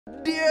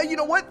Yeah, you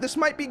know what? This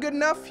might be good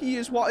enough. He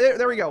is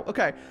there we go.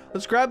 Okay,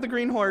 let's grab the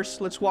green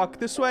horse. Let's walk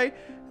this way.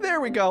 There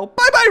we go.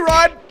 Bye-bye,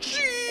 Rod.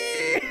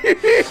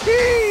 Jeez.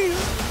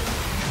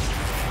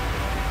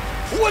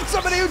 What's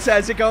up, dudes?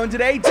 How's it going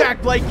today?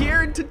 dakblake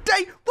here, and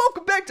today,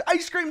 welcome back to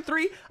Ice Cream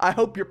 3. I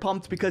hope you're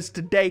pumped because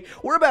today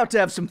we're about to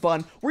have some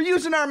fun. We're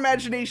using our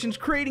imaginations,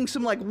 creating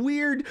some like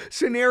weird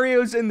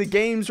scenarios in the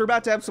games. We're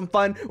about to have some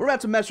fun. We're about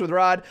to mess with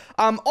Rod.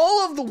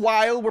 All of the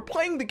while, we're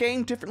playing the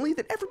game differently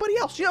than everybody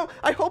else. You know,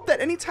 I hope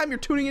that anytime you're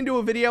tuning into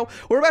a video,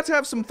 we're about to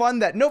have some fun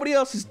that nobody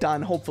else has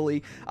done,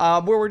 hopefully,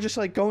 where we're just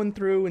like going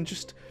through and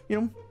just,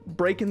 you know,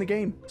 breaking the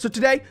game. So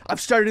today I've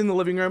started in the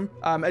living room.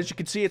 As you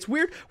can see, it's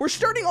weird. We're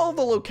starting all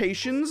the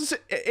locations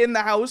in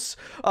the house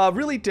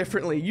really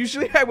differently.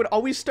 Usually I would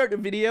always start a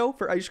video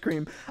for ice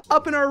cream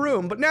up in our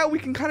room, but now we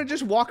can kind of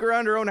just walk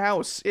around our own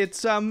house.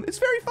 It's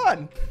very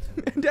fun.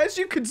 And as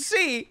you can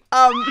see,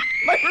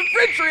 my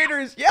refrigerator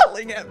is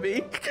yelling at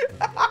me.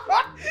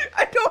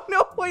 I don't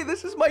know why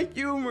this is my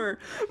humor.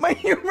 My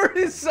humor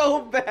is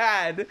so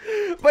bad.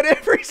 But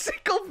every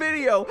single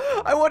video,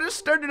 I want to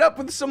start it up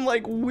with some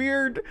like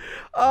weird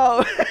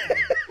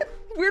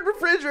weird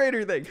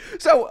refrigerator thing.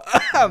 So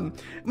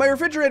my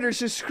refrigerator is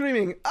just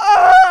screaming,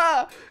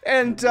 ah!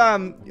 And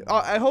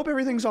I hope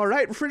everything's all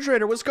right.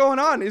 Refrigerator, what's going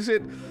on? Is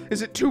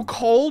it too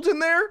cold in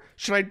there?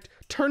 Should I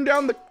turn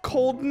down the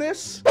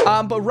coldness?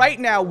 But right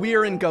now we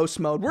are in ghost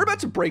mode. We're about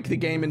to break the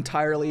game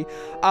entirely.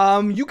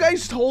 You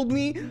guys told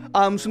me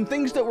some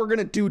things that we're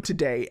gonna do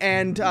today,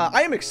 and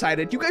I am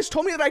excited. You guys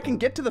told me that I can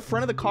get to the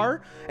front of the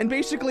car and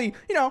basically,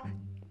 you know,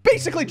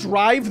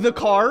 drive the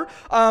car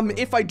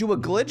if I do a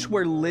glitch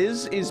where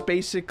Liz is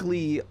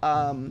basically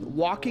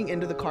walking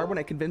into the car when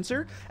I convince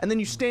her, and then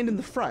you stand in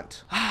the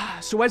front.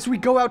 So as we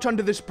go out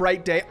onto this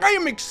bright day, I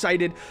am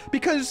excited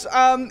because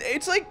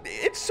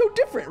it's so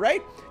different,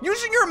 right?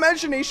 Using your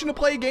imagination to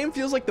play a game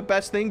feels like the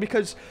best thing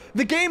because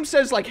the game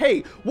says like,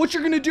 hey, what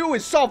you're gonna do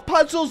is solve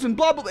puzzles and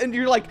blah blah, and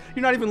you're like,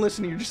 you're not even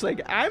listening. You're just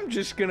like, I'm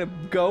just gonna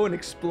go and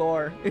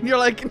explore, and you're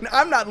like,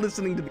 I'm not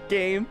listening to the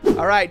game.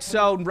 All right,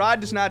 so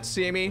Rod does not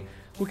see me.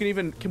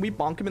 Can we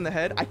bonk him in the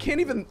head? I can't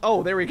even,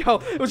 oh, there we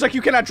go. It was like,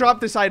 you cannot drop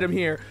this item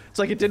here. It's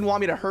like it didn't want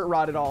me to hurt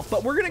Rod at all.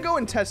 But we're gonna go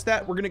and test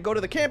that. We're gonna go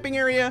to the camping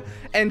area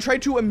and try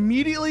to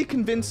immediately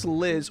convince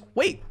Liz.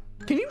 Wait,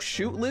 can you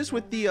shoot Liz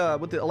with the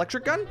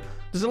electric gun?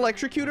 Does it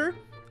electrocute her?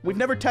 We've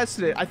never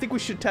tested it. I think we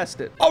should test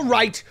it. All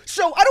right,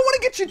 so I don't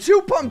want to get you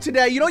too pumped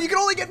today. You know, you can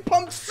only get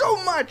pumped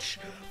so much.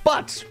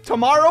 But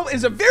tomorrow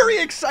is a very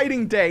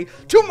exciting day.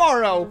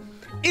 Tomorrow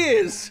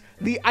is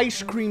the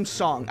ice cream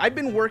song. I've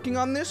been working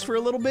on this for a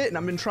little bit, and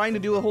I've been trying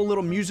to do a whole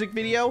little music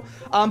video,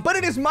 but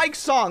it is Mike's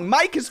song.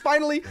 Mike is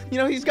finally, you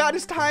know, he's got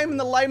his time in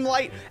the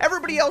limelight.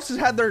 Everybody else has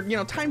had their, you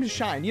know, time to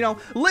shine. You know,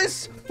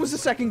 Liz was the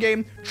second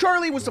game,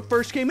 Charlie was the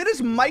first game. It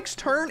is Mike's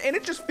turn, and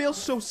it just feels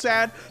so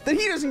sad that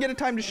he doesn't get a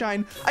time to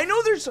shine. I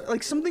know there's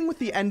like something with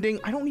the ending.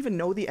 I don't even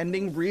know the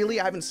ending,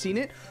 really. I haven't seen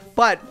it,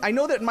 but I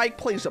know that Mike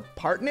plays a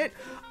part in it.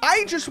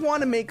 I just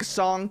want to make a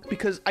song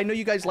because I know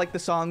you guys like the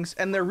songs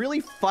and they're really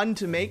fun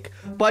to make.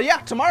 But yeah,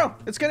 tomorrow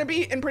it's gonna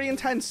be pretty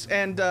intense,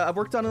 and I've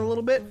worked on it a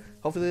little bit.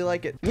 Hopefully they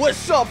like it.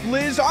 What's up,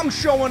 Liz? I'm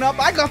showing up.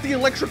 I got the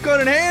electric gun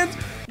in hand.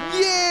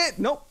 Yeah.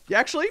 Nope.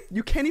 Actually,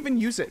 you can't even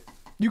use it.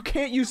 You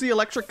can't use the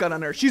electric gun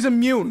on her. She's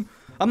immune.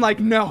 I'm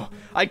like, no,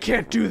 I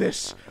can't do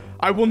this.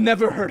 I will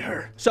never hurt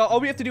her. So all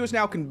we have to do is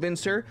now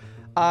convince her.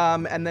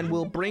 And then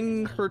we'll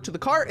bring her to the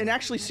car and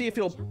actually see if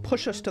it'll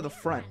push us to the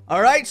front.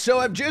 All right, so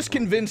I've just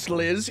convinced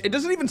Liz. It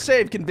doesn't even say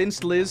I've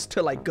convinced Liz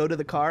to like go to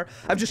the car.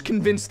 I've just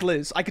convinced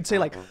Liz. I could say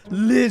like,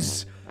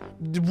 Liz,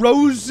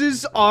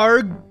 roses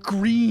are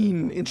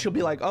green, and she'll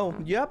be like, oh,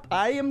 yep,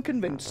 I am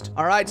convinced.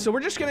 All right, so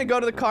we're just gonna go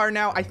to the car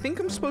now. I think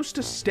I'm supposed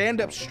to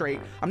stand up straight.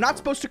 I'm not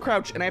supposed to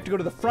crouch, and I have to go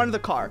to the front of the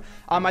car.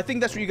 I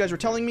think that's what you guys were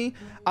telling me.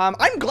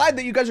 I'm glad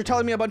that you guys are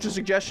telling me a bunch of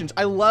suggestions.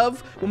 I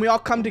love when we all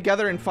come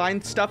together and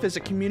find stuff as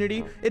a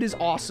community. It is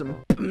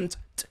awesome.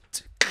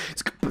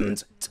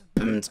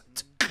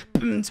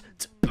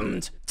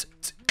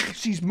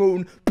 She's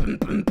moon.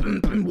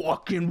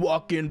 Walking.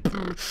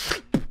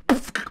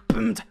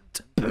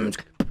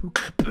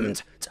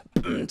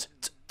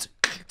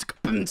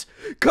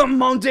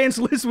 Come on, dance,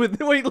 Liz, with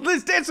me. Wait,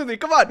 Liz, dance with me.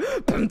 Come on.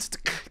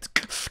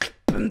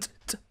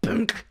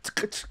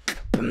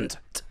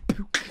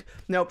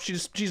 Nope,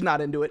 she's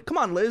not into it. Come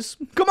on, Liz.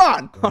 Come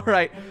on. All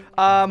right.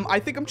 I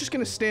think I'm just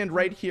gonna stand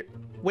right here.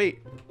 Wait,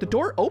 the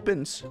door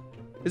opens.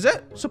 Is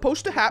that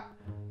supposed to happen?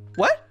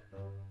 What?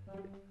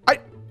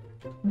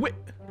 Wait.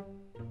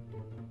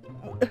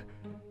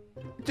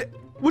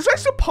 Was I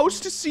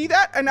supposed to see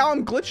that? And now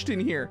I'm glitched in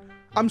here.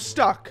 I'm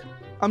stuck.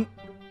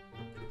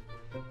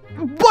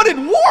 But it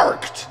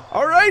worked!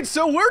 All right,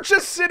 so we're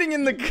just sitting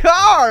in the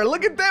car.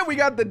 Look at that, we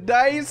got the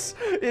dice.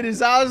 It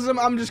is awesome.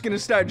 I'm just gonna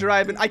start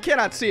driving. I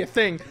cannot see a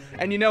thing.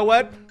 And you know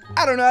what?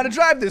 I don't know how to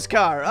drive this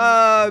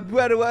car.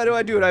 What do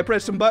I do? I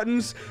press some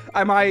buttons?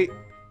 Am I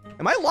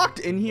locked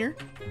in here?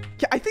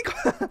 Yeah, I think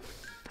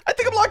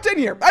I'm locked in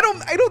here. I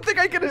don't think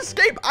I can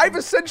escape. I've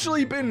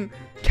essentially been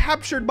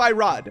captured by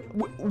Rod.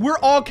 We're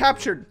all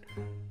captured.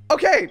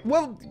 Okay,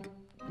 well,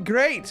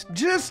 Great.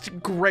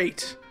 Just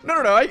great. No.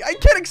 I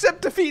can't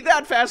accept defeat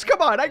that fast.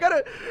 Come on.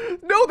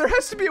 No, there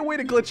has to be a way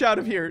to glitch out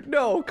of here.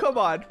 No, come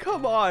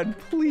on,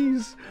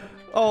 please.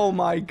 Oh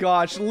my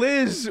gosh,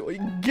 Liz,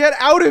 get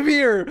out of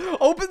here.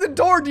 Open the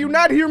door. Do you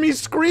not hear me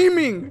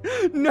screaming?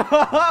 No.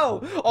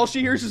 All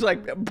she hears is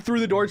like through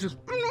the door, just,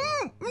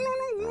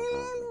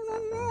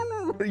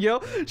 you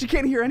know, she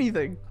can't hear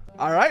anything.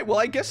 All right, well,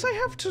 I guess I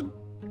have to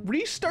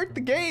restart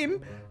the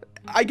game.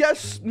 I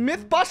guess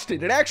myth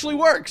busted. It actually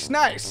works.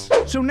 Nice.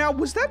 So now,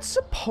 was that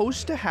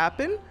supposed to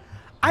happen?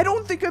 I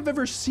don't think I've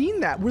ever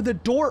seen that where the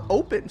door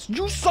opens.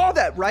 You saw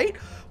that, right?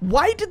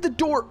 Why did the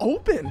door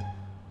open?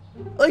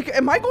 Like,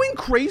 am I going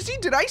crazy?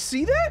 Did I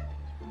see that?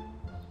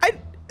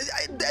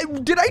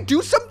 Did I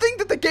do something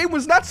that the game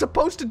was not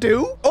supposed to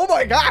do? Oh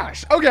my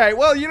gosh. Okay,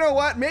 well, you know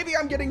what? Maybe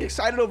I'm getting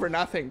excited over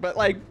nothing, but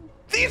like,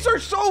 these are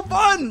so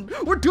fun.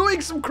 We're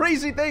doing some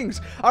crazy things.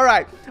 All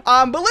right,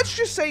 but let's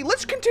just say,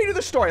 let's continue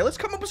the story. Let's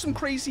come up with some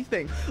crazy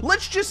thing.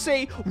 Let's just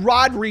say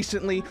Rod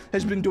recently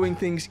has been doing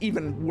things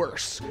even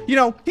worse. You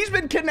know, he's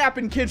been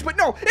kidnapping kids, but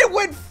no, it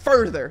went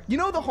further. You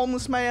know the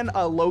homeless man,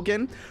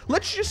 Logan?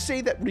 Let's just say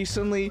that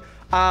recently,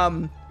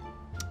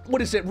 what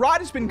is it? Rod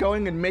has been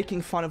going and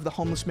making fun of the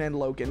homeless man,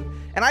 Logan.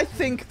 And I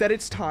think that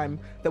it's time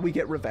that we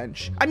get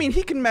revenge. I mean,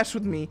 he can mess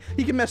with me.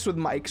 He can mess with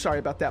Mike. Sorry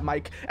about that,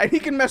 Mike. And he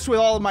can mess with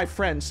all of my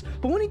friends.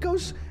 But when he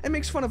goes and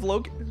makes fun of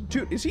Logan,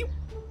 dude, is he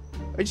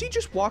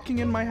just walking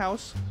in my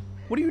house?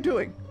 What are you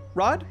doing?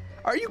 Rod,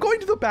 are you going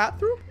to the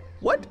bathroom?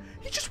 What?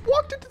 He just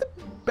walked into the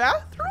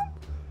bathroom?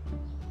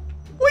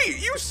 Wait,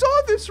 you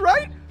saw this,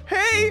 right?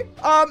 Hey,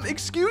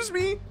 excuse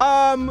me,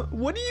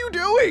 what are you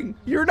doing?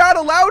 You're not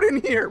allowed in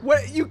here.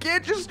 What, you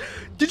can't just,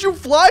 did you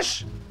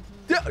flush?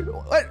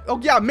 Oh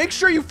yeah, make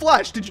sure you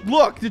flush. Did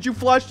you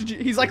flush?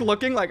 He's like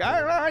looking like,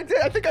 I did,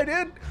 I think I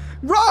did.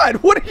 Rod,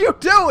 what are you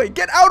doing?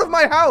 Get out of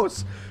my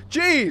house.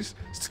 Jeez,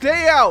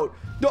 stay out.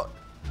 No.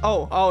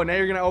 Oh, now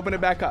you're gonna open it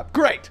back up.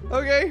 Great.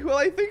 Okay, well,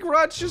 I think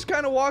Rod's just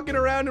kind of walking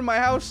around in my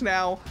house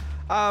now.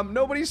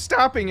 Nobody's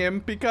stopping him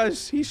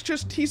because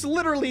he's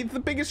literally the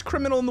biggest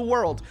criminal in the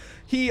world.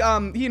 He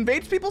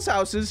invades people's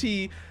houses.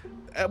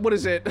 What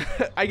is it?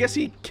 I guess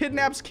he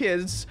kidnaps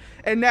kids,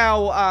 and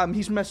now,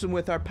 he's messing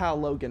with our pal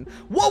Logan.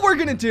 What we're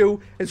gonna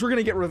do is we're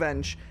gonna get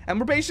revenge, and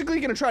we're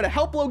basically gonna try to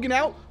help Logan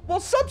out while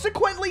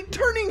subsequently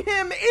turning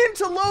him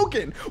into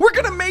Logan. We're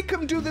gonna make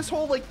him do this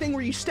whole, like, thing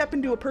where you step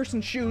into a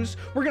person's shoes.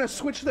 We're gonna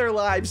switch their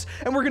lives,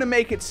 and we're gonna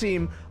make it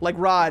seem like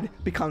Rod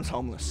becomes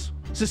homeless.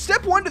 So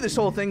step one to this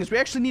whole thing is we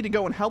actually need to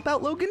go and help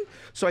out Logan.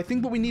 So I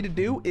think what we need to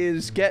do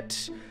is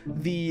get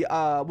the,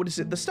 what is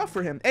it? The stuff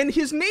for him. And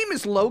his name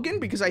is Logan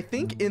because I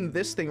think in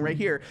this thing right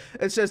here,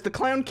 it says the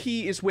clown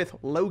key is with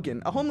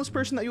Logan, a homeless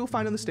person that you will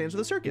find in the stands of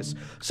the circus.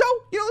 So,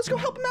 you know, let's go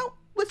help him out.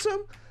 Let's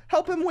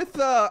help him with,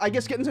 I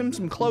guess, getting him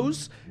some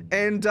clothes,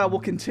 and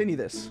we'll continue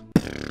this.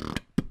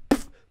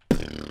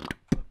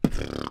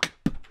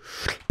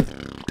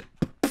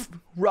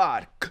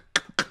 Rod,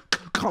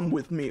 come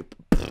with me.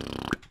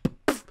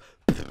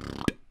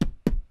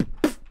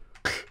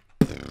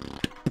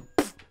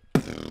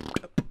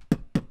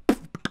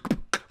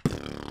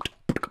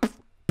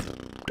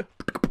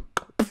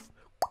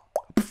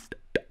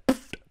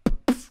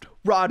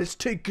 Rod is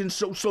taking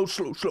so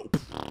slow.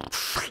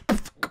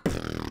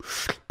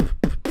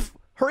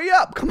 Hurry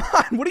up, come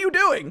on, what are you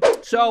doing?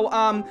 So,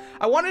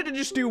 I wanted to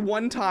just do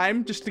one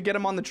time, just to get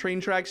him on the train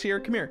tracks here.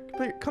 Come here,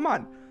 come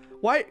on.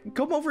 Why,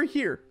 come over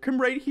here,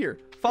 come right here.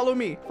 Follow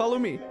me.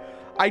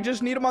 I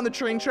just need him on the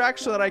train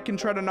tracks so that I can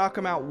try to knock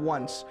him out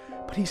once.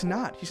 But he's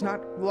not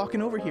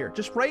walking over here.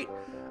 Just right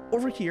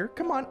over here,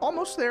 come on,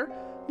 almost there.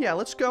 Yeah,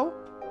 let's go.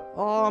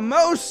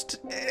 Almost.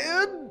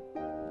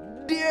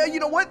 Yeah, you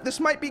know what? This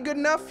might be good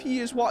enough.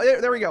 He is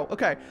there we go.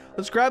 Okay,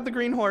 let's grab the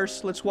green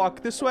horse. Let's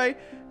walk this way.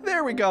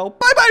 There we go.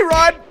 Bye-bye,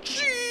 Rod.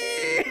 Jeez.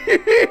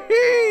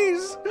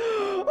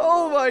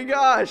 Oh my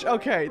gosh.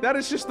 Okay, that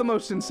is just the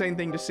most insane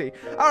thing to see.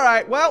 All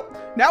right, well,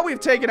 now we've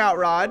taken out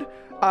Rod.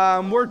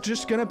 We're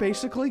just gonna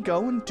basically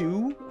go and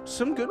do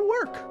some good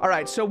work. All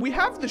right, so we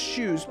have the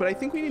shoes, but I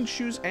think we need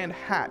shoes and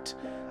hat.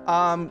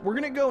 We're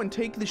gonna go and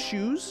take the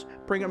shoes,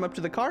 bring them up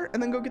to the car,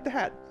 and then go get the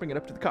hat, bring it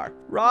up to the car.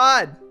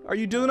 Rod, are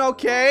you doing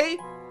okay?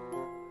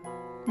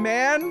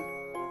 Man,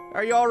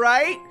 are you all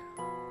right?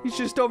 He's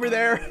just over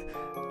there,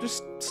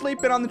 just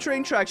sleeping on the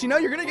train tracks. You know,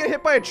 you're gonna get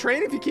hit by a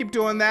train if you keep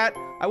doing that.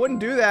 I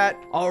wouldn't do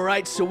that. All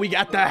right, so we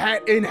got the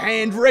hat in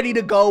hand, ready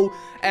to go.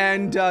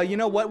 And you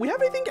know what? We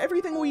have, I think,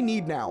 everything we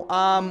need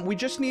now. We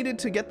just needed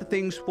to get the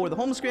things for the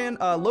homeless man,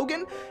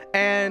 Logan.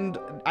 And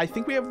I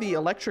think we have the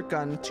electric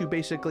gun to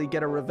basically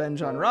get a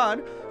revenge on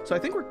Rod. So I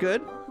think we're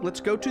good. Let's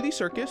go to the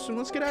circus and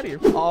let's get out of here.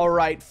 All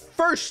right,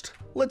 first,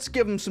 let's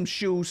give him some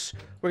shoes.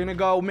 We're gonna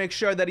go make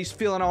sure that he's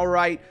feeling all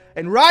right.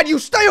 And Rod, you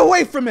stay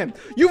away from him.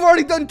 You've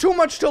already done too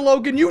much to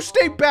Logan. You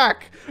stay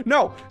back.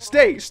 No,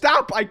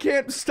 stop. I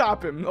can't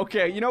stop him.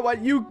 Okay, you know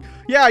what? You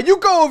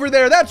go over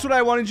there. That's what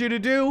I wanted you to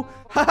do.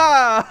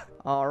 Haha.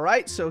 All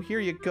right, so here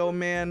you go,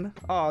 man.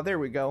 Oh, there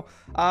we go.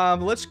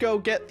 Let's go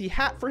get the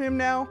hat for him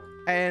now.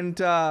 And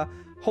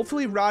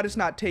Hopefully Rod is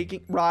not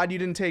taking, Rod, you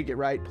didn't take it,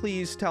 right?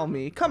 Please tell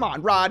me. Come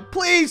on, Rod,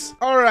 please.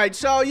 All right,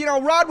 so, you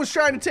know, Rod was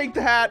trying to take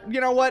the hat.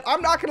 You know what?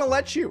 I'm not gonna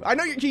let you. I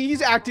know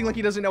he's acting like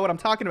he doesn't know what I'm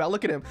talking about.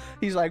 Look at him.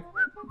 He's like,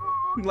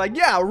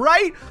 yeah,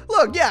 right?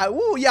 Look, yeah,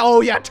 ooh, yeah,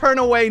 oh yeah, turn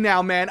away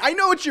now, man. I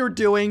know what you're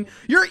doing.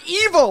 You're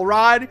evil,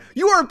 Rod.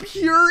 You are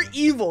pure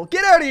evil.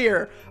 Get out of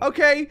here,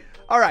 okay?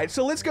 All right,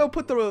 so let's go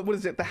put the, what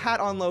is it, the hat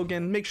on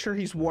Logan, make sure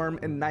he's warm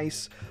and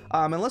nice,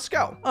 and let's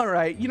go. All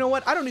right, you know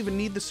what? I don't even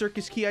need the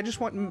circus key. I just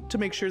want to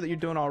make sure that you're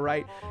doing all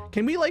right.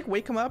 Can we like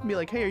wake him up and be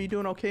like, hey, are you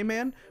doing okay,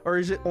 man? Or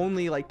is it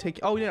only like take,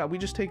 oh yeah, we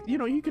just take, you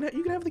know, you can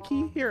have the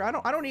key here. I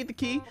don't need the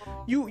key.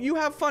 You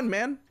have fun,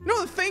 man. You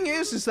know, the thing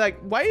is like,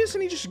 why isn't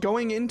he just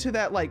going into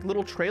that like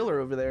little trailer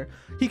over there?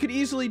 He could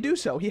easily do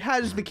so. He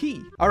has the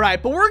key. All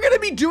right, but we're gonna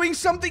be doing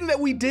something that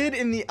we did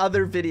in the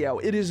other video.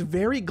 It is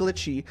very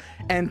glitchy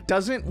and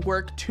doesn't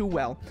work too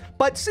well.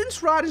 But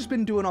since Rod has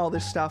been doing all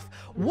this stuff,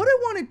 what I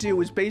want to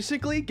do is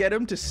basically get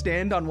him to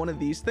stand on one of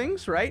these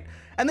things, right?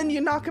 And then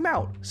you knock him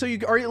out. So you,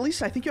 or at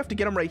least I think you have to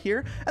get him right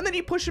here, and then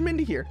you push him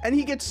into here, and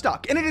he gets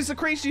stuck. And it is the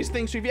craziest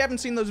thing. So if you haven't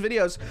seen those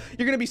videos,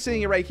 you're gonna be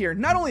seeing it right here.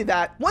 Not only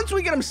that, once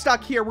we get him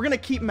stuck here, we're gonna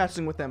keep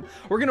messing with him.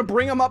 We're gonna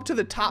bring him up to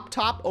the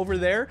top over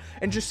there,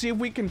 and just see if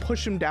we can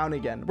push him down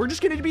again. We're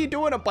just gonna be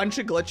doing a bunch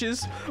of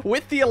glitches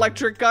with the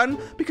electric gun,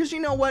 because you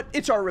know what?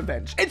 It's our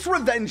revenge. It's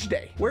revenge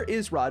day. Where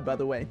is Rod, by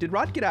the way? Did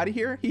Rod get out of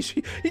here? He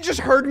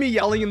just heard me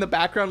yelling in the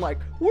background like,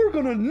 we're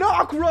gonna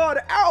knock Rod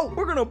out.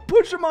 We're gonna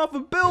push him off a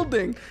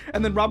building.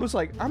 And then Rob was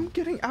like, I'm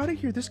getting out of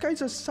here. This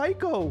guy's a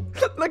psycho.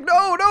 Like,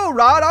 no,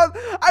 Rod,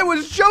 I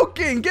was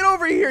joking. Get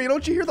over here.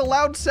 Don't you hear the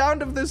loud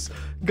sound of this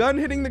gun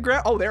hitting the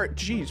ground? Oh, there.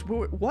 Jeez.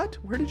 What?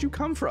 Where did you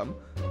come from?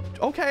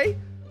 Okay.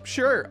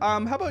 Sure. How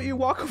about you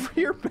walk over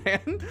here,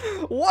 man?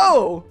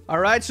 Whoa. All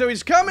right. So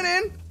he's coming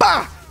in.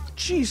 Bah!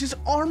 Jeez, his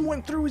arm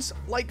went through his,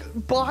 like,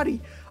 body.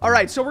 All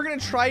right, so we're going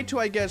to try to,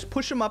 I guess,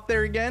 push him up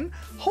there again.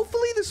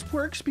 Hopefully this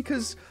works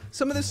because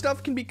some of this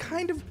stuff can be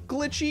kind of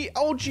glitchy.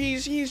 Oh,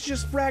 geez, he's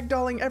just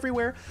ragdolling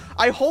everywhere.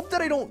 I hope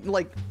that I don't,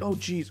 like, oh,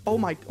 geez. Oh,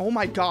 my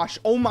gosh.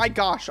 Oh, my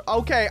gosh.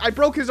 Okay, I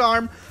broke his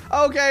arm.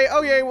 Okay,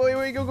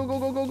 wait,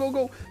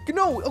 go.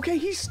 No, okay,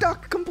 he's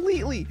stuck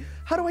completely.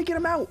 How do I get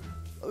him out?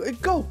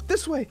 Go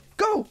this way,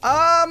 go.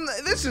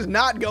 This is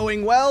not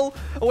going well.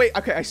 Oh wait,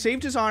 okay, I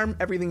saved his arm.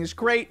 Everything is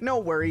great, no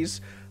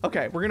worries.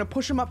 Okay, we're gonna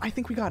push him up. I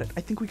think we got it.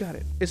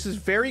 This is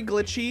very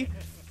glitchy,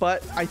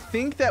 but I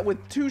think that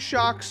with 2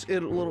 shocks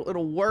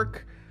it'll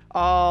work.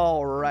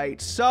 All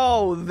right,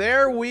 so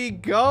there we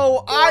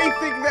go. I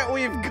think that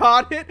we've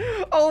got it.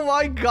 Oh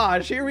my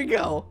gosh, here we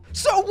go.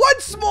 So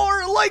once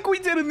more, like we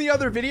did in the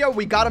other video,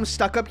 we got him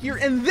stuck up here,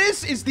 and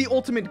this is the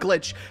ultimate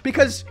glitch,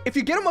 because if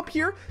you get him up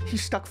here,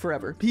 he's stuck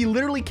forever. He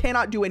literally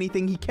cannot do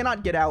anything. He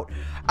cannot get out.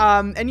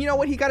 And you know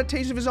what? He got a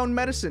taste of his own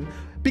medicine.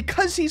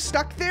 Because he's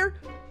stuck there,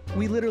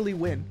 we literally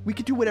win. We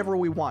could do whatever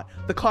we want.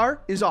 The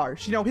car is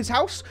ours. You know, his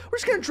house, we're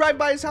just gonna drive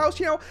by his house.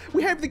 You know,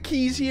 we have the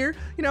keys here.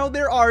 You know,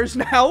 they're ours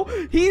now.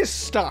 He is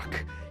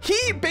stuck.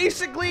 He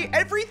basically,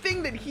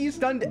 everything that he's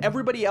done to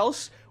everybody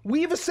else,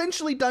 we've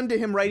essentially done to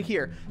him right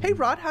here. Hey,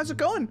 Rod, how's it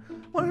going?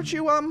 Why don't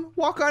you,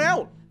 walk on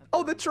out?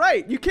 Oh, that's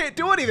right. You can't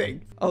do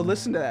anything. Oh,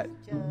 listen to that.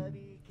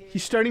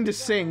 He's starting to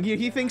sing.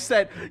 He thinks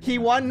that he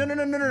won.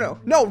 No.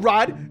 No,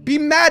 Rod, be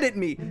mad at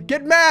me.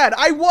 Get mad.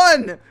 I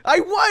won.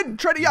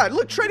 Try to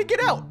get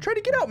out. Try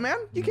to get out, man.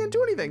 You can't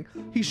do anything.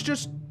 He's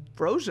just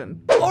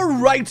frozen. All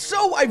right,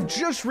 so I've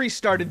just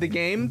restarted the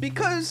game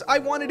because I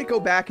wanted to go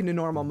back into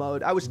normal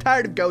mode. I was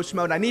tired of ghost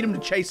mode. I need him to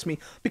chase me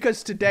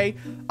because today,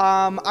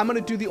 I'm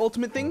gonna do the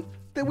ultimate thing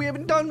that we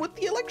haven't done with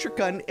the electric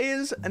gun,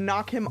 is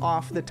knock him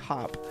off the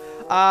top.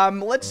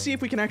 Let's see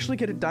if we can actually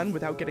get it done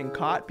without getting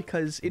caught,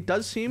 because it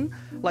does seem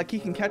like he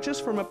can catch us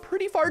from a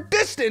pretty far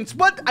distance,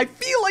 but I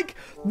feel like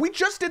we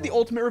just did the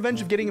ultimate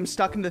revenge of getting him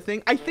stuck in the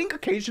thing. I think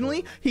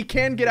occasionally he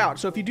can get out,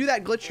 so if you do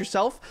that glitch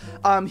yourself,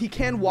 he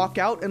can walk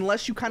out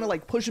unless you kind of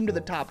like push him to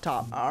the top.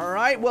 All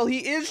right, well,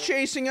 he is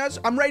chasing us.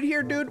 I'm right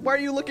here, dude. Why are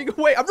you looking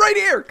away? I'm right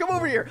here. Come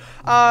over here.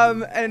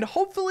 And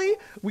hopefully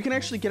we can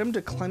actually get him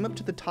to climb up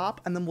to the top,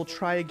 and then we'll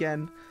try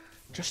again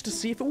just to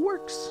see if it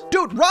works.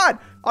 Dude, Rod,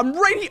 I'm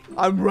right here.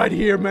 I'm right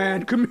here,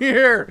 man. Come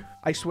here.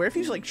 I swear if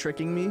he's like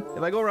tricking me,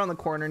 if I go around the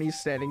corner and he's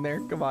standing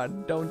there, come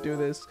on, don't do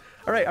this.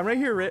 All right, I'm right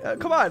here.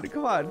 Come on.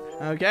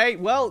 Okay,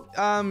 well,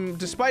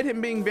 despite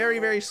him being very,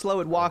 very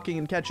slow at walking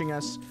and catching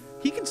us,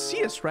 he can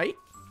see us, right?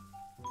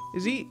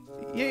 Is he?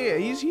 Yeah,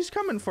 he's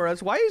coming for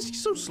us. Why is he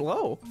so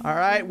slow? All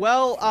right,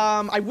 well,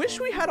 I wish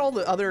we had all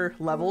the other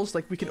levels,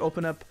 like we could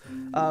open up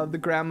the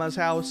grandma's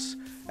house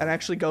and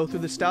actually go through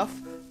the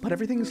stuff, but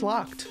everything's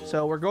locked.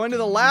 So we're going to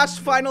the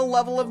last final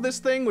level of this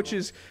thing, which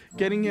is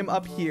getting him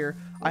up here.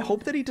 I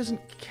hope that he doesn't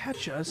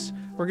catch us.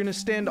 We're gonna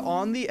stand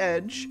on the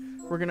edge.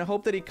 We're gonna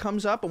hope that he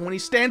comes up, and when he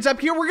stands up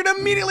here, we're gonna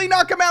immediately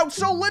knock him out.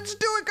 So let's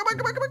do it. Come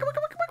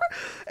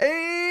on.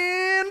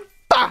 And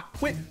bah!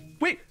 Wait,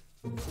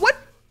 what?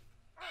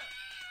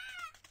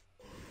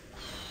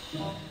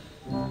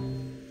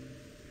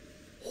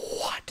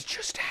 What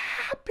just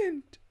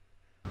happened?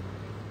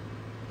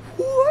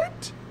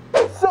 What?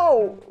 So,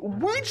 Whoa!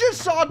 We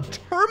just saw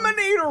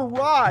Terminator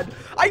Rod.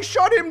 I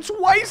shot him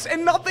twice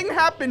and nothing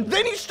happened.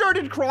 Then he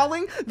started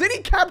crawling. Then he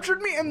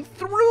captured me and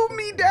threw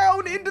me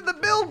down into the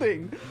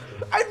building.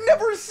 I've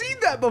never seen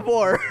that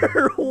before.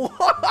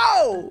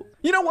 Wow.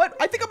 You know what?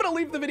 I think I'm gonna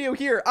leave the video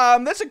here.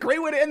 That's a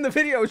great way to end the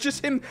video. It's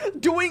just him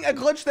doing a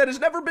glitch that has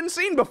never been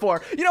seen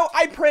before. You know,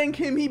 I prank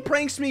him, he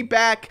pranks me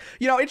back.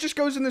 You know, it just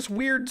goes in this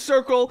weird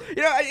circle.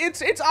 You know,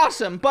 it's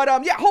awesome. But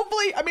yeah,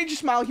 hopefully I made you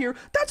smile here.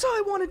 That's all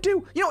I want to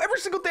do. You know, every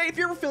single day, if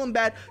you're ever feeling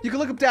bad, you can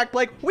look up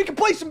dakblake. We can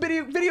play some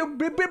video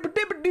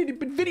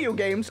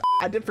games.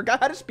 I forgot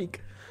how to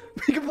speak.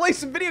 We can play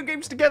some video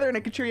games together and I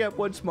can cheer you up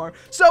once more.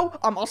 So,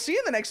 I'll see you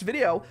in the next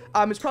video.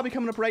 It's probably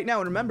coming up right now.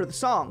 And remember the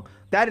song,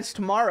 that is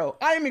tomorrow.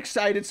 I am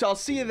excited, so I'll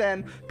see you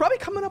then. Probably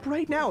coming up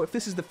right now if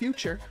this is the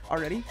future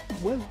already.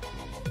 Whoa.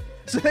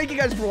 So thank you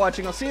guys for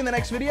watching. I'll see you in the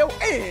next video.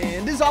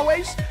 And as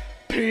always,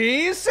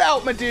 peace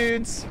out, my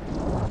dudes.